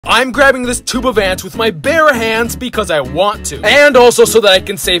I'm grabbing this tube of ants with my bare hands because I want to, and also so that I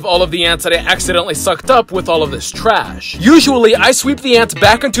can save all of the ants that I accidentally sucked up with all of this trash. Usually, I sweep the ants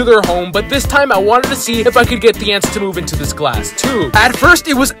back into their home, but this time I wanted to see if I could get the ants to move into this glass tube. At first,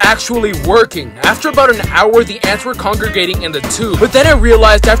 it was actually working. After about an hour, the ants were congregating in the tube, but then I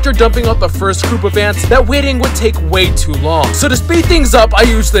realized after dumping out the first group of ants that waiting would take way too long. So to speed things up, I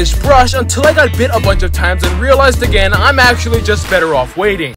used this brush until I got bit a bunch of times and realized again I'm actually just better off waiting.